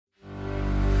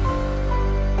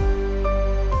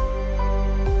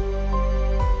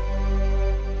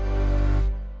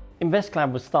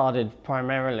InvestCloud was started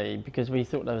primarily because we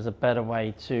thought there was a better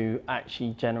way to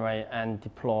actually generate and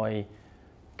deploy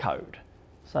code.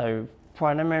 So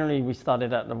primarily we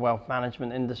started at the wealth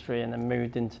management industry and then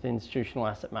moved into the institutional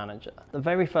asset manager. The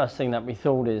very first thing that we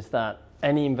thought is that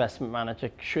any investment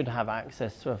manager should have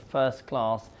access to a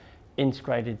first-class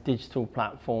integrated digital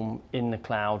platform in the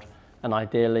cloud, and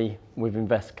ideally with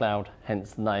InvestCloud,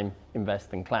 hence the name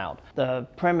Invest in Cloud. The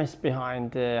premise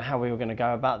behind how we were going to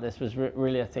go about this was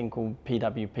really a thing called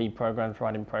PWP, Programs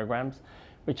Writing Programs,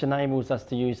 which enables us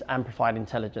to use amplified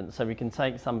intelligence. So we can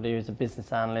take somebody who's a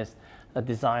business analyst, a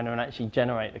designer, and actually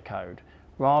generate the code,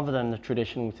 rather than the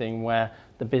traditional thing where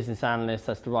the business analyst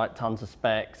has to write tons of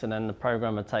specs and then the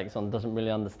programmer takes on, doesn't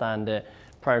really understand it,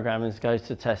 programmers goes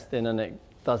to testing and it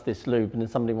does this loop and then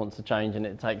somebody wants to change and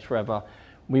it takes forever.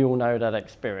 We all know that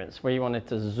experience. We wanted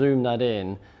to zoom that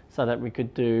in so that we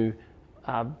could do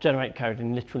generate code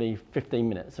in literally 15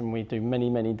 minutes, and we do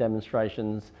many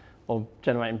demonstrations of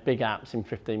generating big apps in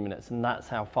 15 minutes, and that's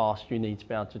how fast you need to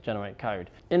be able to generate code.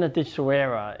 In a digital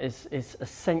era, it's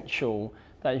essential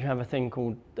that you have a thing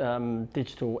called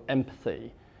digital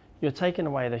empathy. You're taking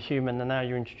away the human and now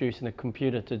you're introducing a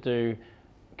computer to do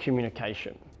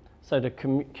communication. So the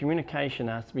communication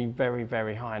has to be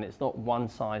very high, and it's not one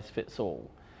size fits all.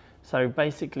 So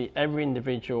basically every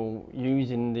individual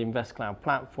using the InvestCloud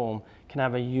platform can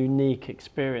have a unique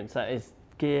experience that is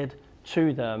geared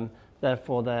to them,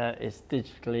 therefore it's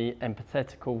digitally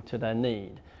empathetical to their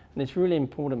need. And it's really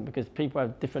important because people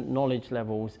have different knowledge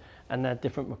levels and their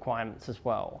different requirements as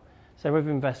well. So with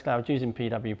InvestCloud using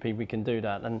PWP we can do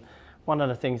that. And one of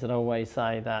the things that I always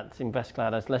say that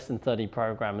InvestCloud has less than 30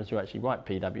 programmers who actually write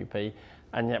PWP,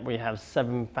 and yet we have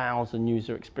 7,000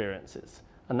 user experiences.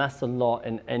 And that's a lot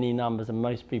in any numbers, and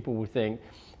most people will think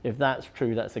if that's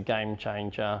true, that's a game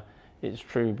changer. It's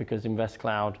true because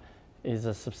InvestCloud is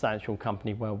a substantial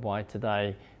company worldwide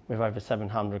today with over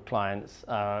 700 clients.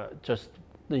 Just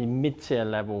the mid-tier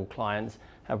level clients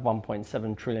have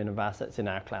 1.7 trillion of assets in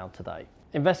our cloud today.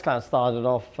 InvestCloud started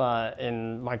off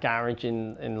in my garage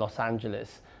in Los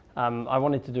Angeles. I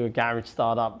wanted to do a garage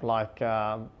startup like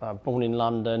born in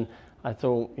London. I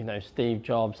thought, you know, Steve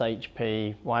Jobs,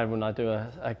 HP, why wouldn't I do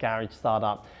a garage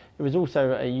startup? It was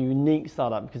also a unique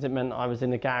startup because it meant I was in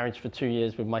the garage for 2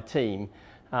 years with my team.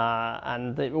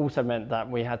 And it also meant that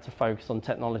we had to focus on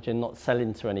technology and not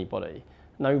selling to anybody.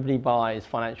 Nobody buys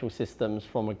financial systems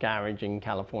from a garage in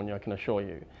California, I can assure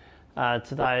you.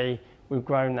 Today, we've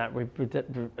grown that. We've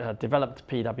developed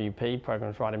PWP,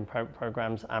 Programs Writing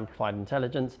Programs, Amplified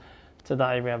Intelligence.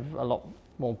 Today, we have a lot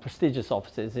more prestigious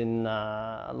offices in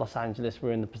Los Angeles.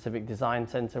 We're in the Pacific Design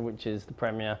Center, which is the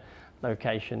premier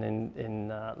location in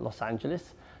Los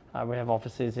Angeles. We have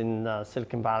offices in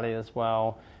Silicon Valley as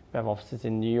well. We have offices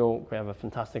in New York. We have a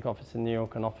fantastic office in New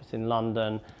York, an office in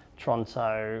London,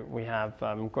 Toronto. We have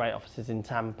great offices in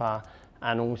Tampa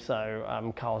and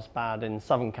also Carlsbad in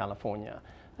Southern California.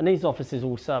 And these offices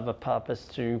all serve a purpose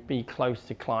to be close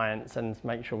to clients and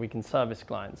make sure we can service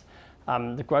clients.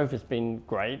 The growth has been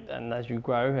great, and as you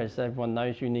grow, as everyone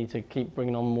knows, you need to keep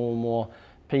bringing on more and more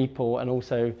people and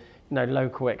also, you know,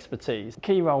 local expertise.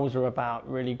 Key roles are about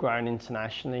really growing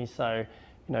internationally, so,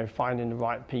 you know, finding the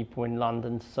right people in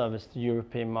London to service the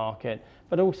European market,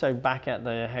 but also back at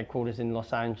the headquarters in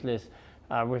Los Angeles.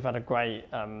 We've had a great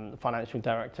financial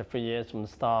director for years from the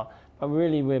start, but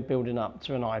really we're building up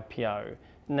to an IPO.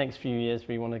 In the next few years,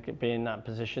 we want to be in that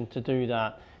position. To do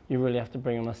that, you really have to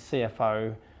bring on a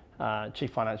CFO, Chief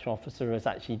Financial Officer, who has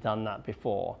actually done that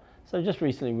before. So just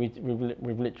recently,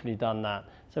 we've literally done that.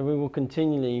 So we will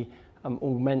continually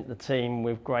augment the team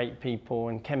with great people,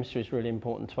 and chemistry is really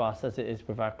important to us as it is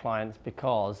with our clients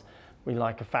because we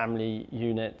like a family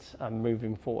unit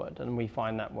moving forward, and we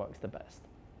find that works the best.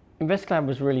 InvestCloud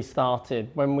was really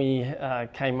started when we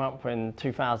came up in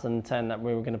 2010 that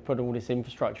we were going to put all this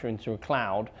infrastructure into a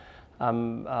cloud.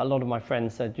 A lot of my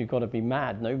friends said, you've got to be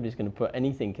mad, nobody's going to put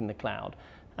anything in the cloud.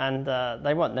 And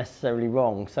they weren't necessarily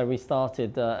wrong. So we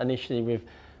started initially with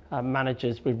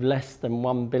managers with less than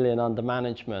 1 billion under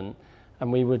management,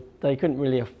 and they couldn't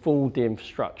really afford the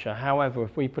infrastructure. However,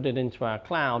 if we put it into our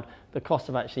cloud, the cost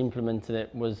of actually implementing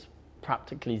it was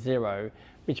practically zero,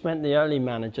 which meant the early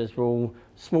managers were all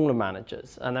smaller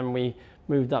managers. And then we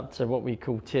moved up to what we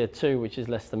call tier 2, which is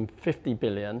less than 50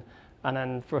 billion. And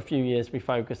then for a few years we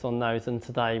focused on those, and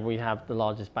today we have the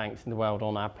largest banks in the world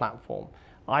on our platform.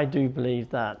 I do believe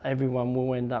that everyone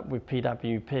will end up with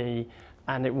PWP,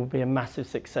 and it will be a massive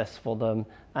success for them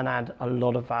and add a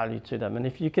lot of value to them. And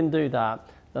if you can do that,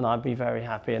 then I'd be very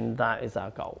happy, and that is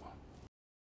our goal.